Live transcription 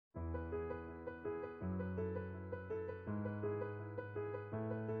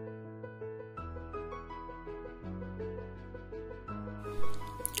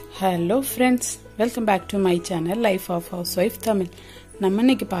Hello friends, welcome back to my channel Life of Housewife Tamil. நம்ம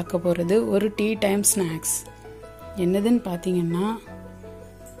இன்னைக்கு பார்க்க போறது ஒரு டீ டைம் ஸ்நாக்ஸ். என்னதுன்னு பாத்தீங்கன்னா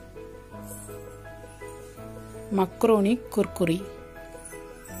மக்ரோனி குர்குரி.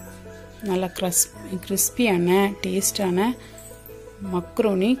 நல்ல கிறிஸ்பியான டேஸ்டான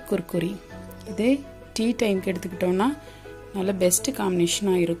மக்ரோனி குர்குரி. இது டீ டைம்க்கு எடுத்துக்கிட்டோம்னா நல்ல பெஸ்ட்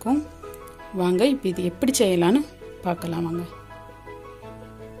காம்பினேஷனா இருக்கும். வாங்க இப்போ இது எப்படி செய்யலாம்னு பார்க்கலாம் வாங்க.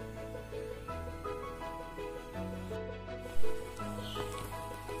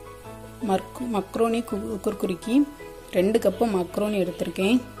 மக்ரோனி குர்குரிக்கு 2 கப்பு மக்ரோனி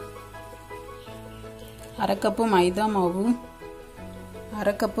எடுத்திருக்கேன். 1/2 கப்பு மைதா மாவு,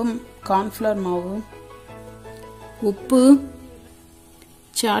 1/2 கப்பு கார்ன்ஃப்ளவர் மாவு, உப்பு,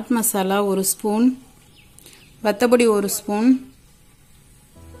 சாட் மசாலா 1 ஸ்பூன், வத்தப்பொடி 1 ஸ்பூன்,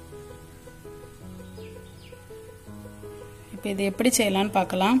 இப்போ இது எப்படி செய்யலாம்னு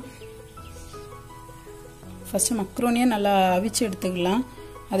பார்க்கலாம். ஃபர்ஸ்ட் மக்ரோனியை நல்லா அவிச்சு எடுத்துக்கலாம்.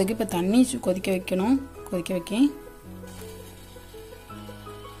 அதுக்கு இப்போ தண்ணி கொதிக்க வைக்கணும்.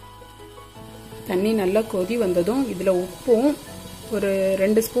 தண்ணி நல்லா கொதி வந்ததும் இதில் உப்பும் ஒரு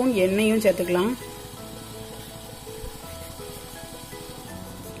 2 ஸ்பூன் எண்ணெயும் சேர்த்துக்கலாம்.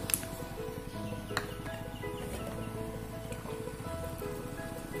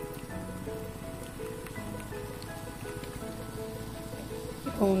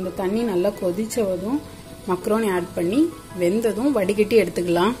 இப்போ இந்த தண்ணி நல்லா கொதிச்சதும் மக்ரோனி ஆட் பண்ணி வெந்ததும் வடிகட்டி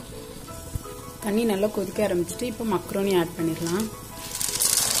எடுத்துக்கலாம். தண்ணி நல்லா கொதிக்க ஆரம்பிச்சுட்டு இப்போ மக்ரோனி ஆட் பண்ணிடலாம்.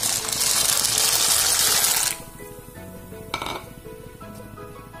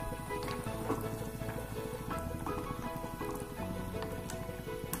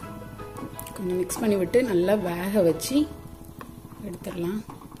 கொஞ்சம் மிக்ஸ் பண்ணி விட்டு நல்லா வேக வச்சு எடுத்துடலாம்.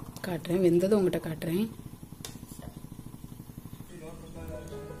 காட்டுறேன், வெந்ததும் உங்கள்கிட்ட காட்டுறேன்.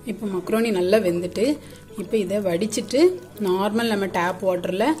 இப்போ மக்ரோனி நல்லா வெந்துட்டு இப்போ இதை வடிச்சிட்டு நார்மல் நம்ம டேப்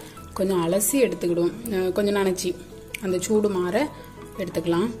வாட்டரில் கொஞ்சம் அலசி எடுத்துக்கிடுவோம். கொஞ்சம் நனைச்சி அந்த சூடு மாற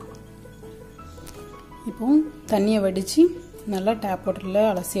எடுத்துக்கலாம். இப்போ தண்ணியை வடித்து நல்லா டேப் வாட்டரில்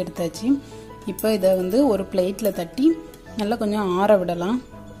அலசி எடுத்தாச்சு. இப்போ இதை ஒரு பிளேட்டில் தட்டி நல்லா கொஞ்சம் ஆற விடலாம்.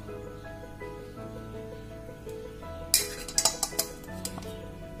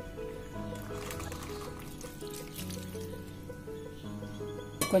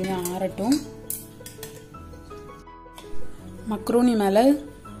 கொஞ்சம் ஆறட்டும். மக்ரோனி மேலே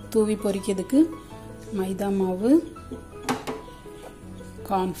தூவி பொரிக்கிறதுக்கு மைதா மாவு,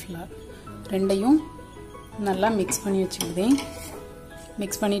 கார்ன்ஃப்ளவர் 2யும் நல்லா மிக்ஸ் பண்ணி வச்சுக்கிட்டேன்.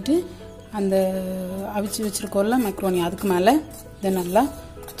 மிக்ஸ் பண்ணிவிட்டு அந்த அவிச்சு வச்சுருக்கோம்ல மக்ரோனி அதுக்கு மேலே இதை நல்லா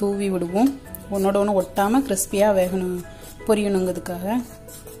தூவி விடுவோம். ஒன்றோட ஒன்று ஒட்டாமல் கிறிஸ்பியாக வேகணும் பொரியணுங்கிறதுக்காக.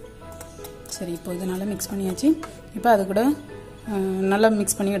 சரி, இப்போ இதை நல்லா மிக்ஸ் பண்ணியாச்சு. இப்போ அது கூட நல்லா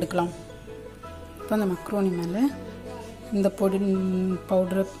மிக்ஸ் பண்ணி எடுக்கலாம். இப்போ அந்த மக்ரோனி மேலே இந்த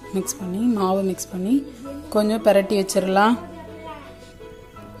பவுடரை மிக்ஸ் பண்ணி மாவை மிக்ஸ் பண்ணி கொஞ்சம் பிரட்டி வச்சிடலாம்.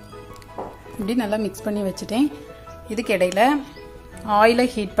 இப்படி நல்லா மிக்ஸ் பண்ணி வச்சுட்டேன். இதுக்கு இடையில ஆயிலை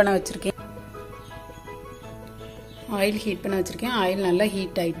ஹீட் பண்ண வச்சுருக்கேன். ஆயில் நல்லா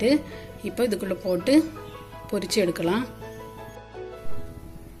ஹீட் ஆகிட்டு இப்போ இதுக்குள்ளே போட்டு பொரிச்சு எடுக்கலாம்.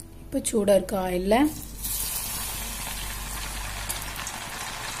 இப்போ சூடாக இருக்க ஆயிலில்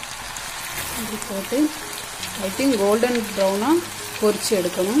இப்படி போட்டு ஐ திங்க் கோல்டன் ப்ரௌனாக பொரிச்சு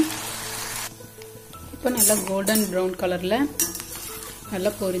எடுக்கணும். இப்போ நல்லா கோல்டன் ப்ரௌன் கலரில்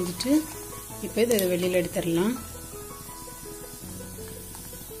நல்லா பொரிஞ்சிட்டு இப்போ இதை வெளியில் எடுத்துடலாம்.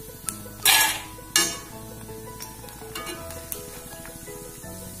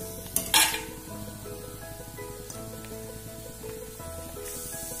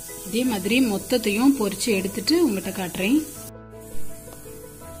 இதே மாதிரி மொத்தத்தையும் பொரிச்சு எடுத்துட்டு உங்கள்கிட்ட காட்டுறேன்.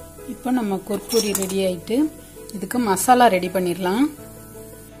 இப்போ நம்ம குர்குரி ரெடி ஆயிட்டு இதுக்கு மசாலா ரெடி பண்ணிடலாம்.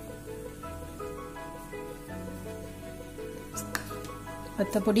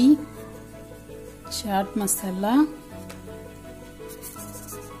 வத்தப்பொடி, சாட் மசாலா,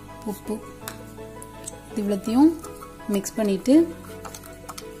 உப்பு இவ்வளத்தையும் மிக்ஸ் பண்ணிட்டு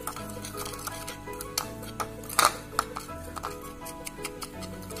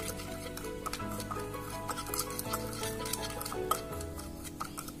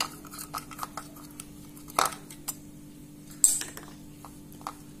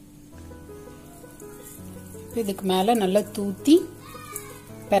இதுக்கு மேலே நல்லா தூத்தி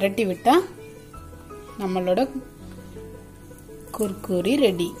பிரட்டி விட்டா நம்மளோட குர்குரி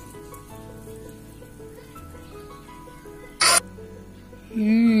ரெடி.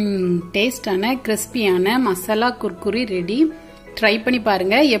 டேஸ்டான கிறிஸ்பியான மசாலா குர்குரி ரெடி. ட்ரை பண்ணி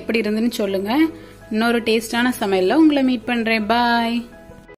பாருங்க, எப்படி இருந்துன்னு சொல்லுங்க. இன்னொரு டேஸ்டான சமையல்ல உங்களை மீட் பண்றேன். பாய்.